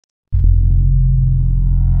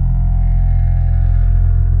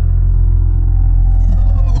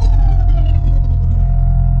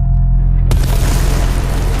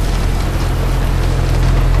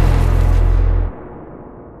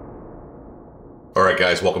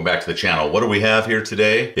guys, welcome back to the channel. What do we have here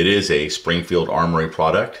today? It is a Springfield Armory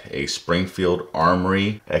product, a Springfield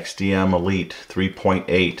Armory XDM Elite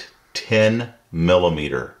 3.8 10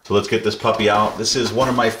 millimeter. So let's get this puppy out. This is one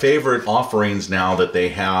of my favorite offerings now that they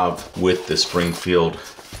have with the Springfield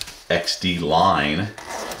XD line.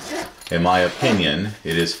 In my opinion,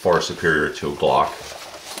 it is far superior to a Glock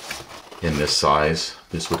in this size.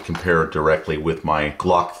 This would compare directly with my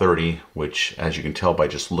Glock 30, which, as you can tell by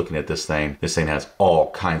just looking at this thing has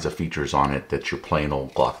all kinds of features on it that your plain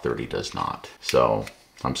old Glock 30 does not. So,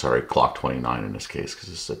 I'm sorry, Glock 29 in this case, because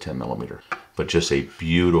this is a 10 millimeter. But just a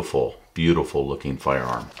beautiful, beautiful looking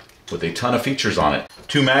firearm with a ton of features on it.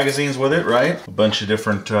 2 magazines with it, right? A bunch of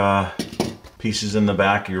different pieces in the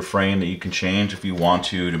back of your frame that you can change if you want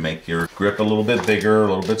to make your grip a little bit bigger, a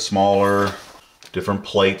little bit smaller. Different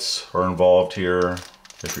plates are involved here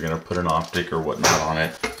if you're going to put an optic or whatnot on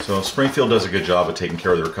it. So Springfield does a good job of taking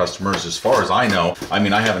care of their customers. As far as I know, I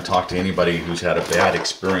mean, I haven't talked to anybody who's had a bad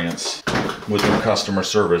experience with their customer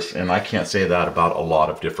service, and I can't say that about a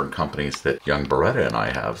lot of different companies that young Beretta and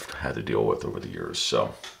I have had to deal with over the years.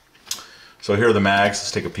 So here are the mags.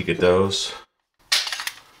 Let's take a peek at those.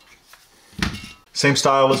 Same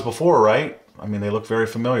style as before, right? I mean, they look very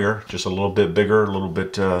familiar, just a little bit bigger, a little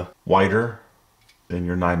bit wider than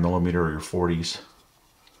your 9mm or your 40s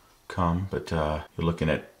come, but you're looking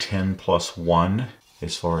at 10+1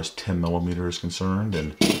 as far as 10mm is concerned,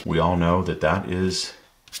 and we all know that that is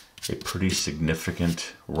a pretty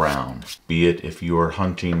significant round, be it if you are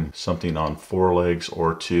hunting something on 4 legs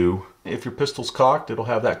or 2. If your pistol's cocked, it'll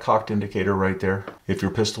have that cocked indicator right there. If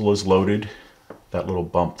your pistol is loaded, that little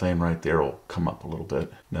bump thing right there will come up a little bit.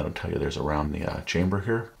 And that'll tell you there's a round in the chamber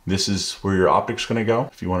here. This is where your optic's gonna go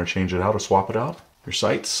if you wanna change it out or swap it out. Your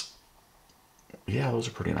sights, yeah, those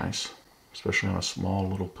are pretty nice, especially on a small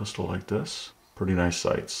little pistol like this. Pretty nice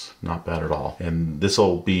sights, not bad at all. And this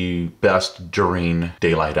will be best during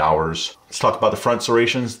daylight hours. Let's talk about the front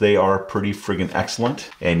serrations. They are pretty friggin'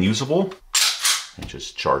 excellent and usable. And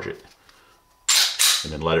just charge it.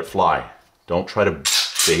 And then let it fly. Don't try to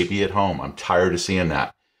baby at home. I'm tired of seeing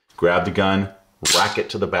that. Grab the gun, rack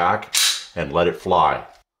it to the back, and let it fly.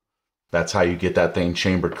 That's how you get that thing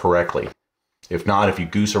chambered correctly. If not, if you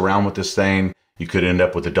goose around with this thing, you could end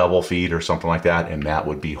up with a double feed or something like that, and that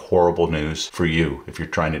would be horrible news for you if you're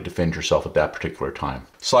trying to defend yourself at that particular time.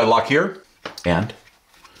 Slide lock here and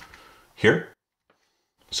here.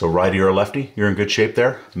 So righty or lefty, you're in good shape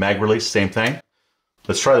there. Mag release, same thing.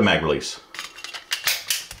 Let's try the mag release.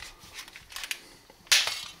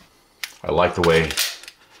 I like the way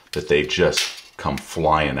that they just come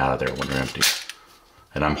flying out of there when they're empty.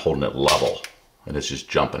 And I'm holding it level, and it's just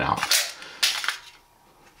jumping out.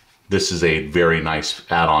 This is a very nice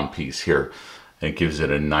add-on piece here. It gives it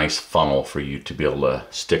a nice funnel for you to be able to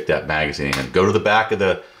stick that magazine in. Go to the back of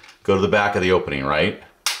the opening, right?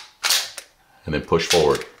 And then push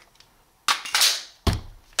forward.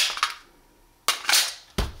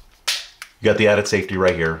 You got the added safety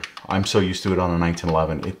right here. I'm so used to it on a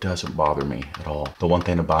 1911, it doesn't bother me at all. The one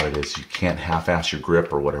thing about it is you can't half-ass your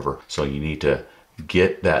grip or whatever, so you need to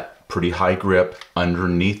get that pretty high grip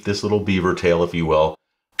underneath this little beaver tail, if you will.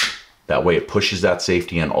 That way it pushes that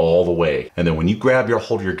safety in all the way. And then when you grab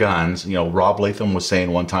hold of your guns, you know, Rob Latham was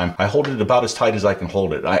saying one time, I hold it about as tight as I can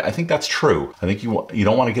hold it. I think that's true. I think you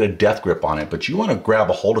don't want to get a death grip on it, but you want to grab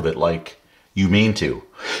a hold of it like you mean to.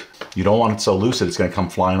 You don't want it so loose that it's going to come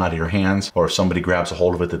flying out of your hands, or if somebody grabs a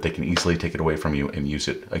hold of it that they can easily take it away from you and use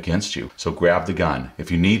it against you. So grab the gun.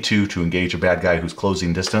 If you need to engage a bad guy who's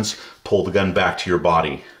closing distance, pull the gun back to your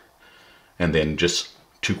body and then just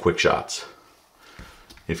 2 quick shots.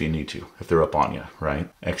 If you need to, if they're up on you, right?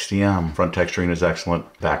 XDM, front texturing is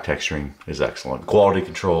excellent, back texturing is excellent. Quality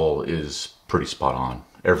control is pretty spot on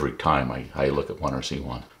every time I look at one or see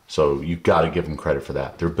one. So you've got to give them credit for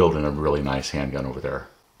that. They're building a really nice handgun over there.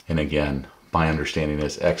 And again, my understanding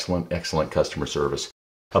is excellent, excellent customer service.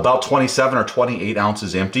 About 27 or 28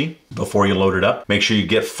 ounces empty before you load it up. Make sure you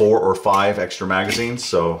get 4 or 5 extra magazines.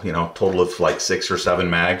 So, you know, total of like 6 or 7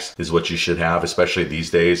 mags is what you should have, especially these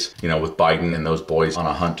days, you know, with Biden and those boys on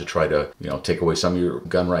a hunt to try to, you know, take away some of your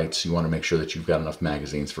gun rights. You want to make sure that you've got enough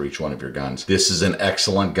magazines for each one of your guns. This is an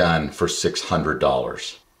excellent gun for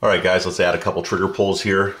 $600. All right, guys, let's add a couple trigger pulls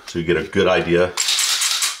here so you get a good idea.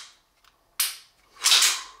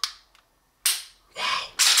 Wow.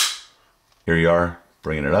 Here you are.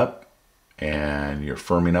 Bringing it up, and you're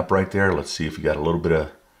firming up right there. Let's see if you got a little bit of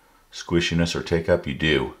squishiness or take up. You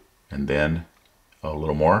do. And then a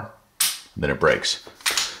little more, and then it breaks.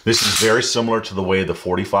 This is very similar to the way the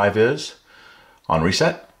 45 is on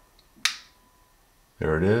reset.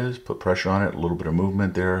 There it is. Put pressure on it, a little bit of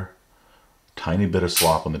movement there. tiny bit of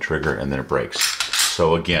slop on the trigger, and then it breaks.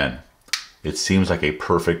 So again, it seems like a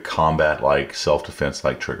perfect combat-like,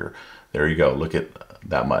 self-defense-like trigger. There you go, look at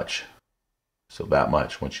that much. So that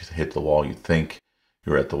much, once you hit the wall, you think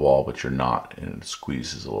you're at the wall, but you're not, and it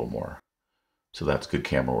squeezes a little more. So that's good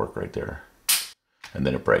camera work right there. And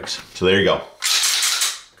then it breaks. So there you go.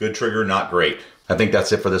 Good trigger, not great. I think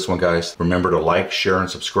that's it for this one, guys. Remember to like, share, and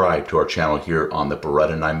subscribe to our channel here on the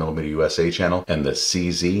Beretta 9mm USA channel and the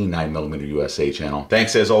CZ 9mm USA channel.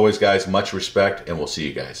 Thanks as always, guys. Much respect, and we'll see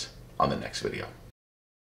you guys on the next video.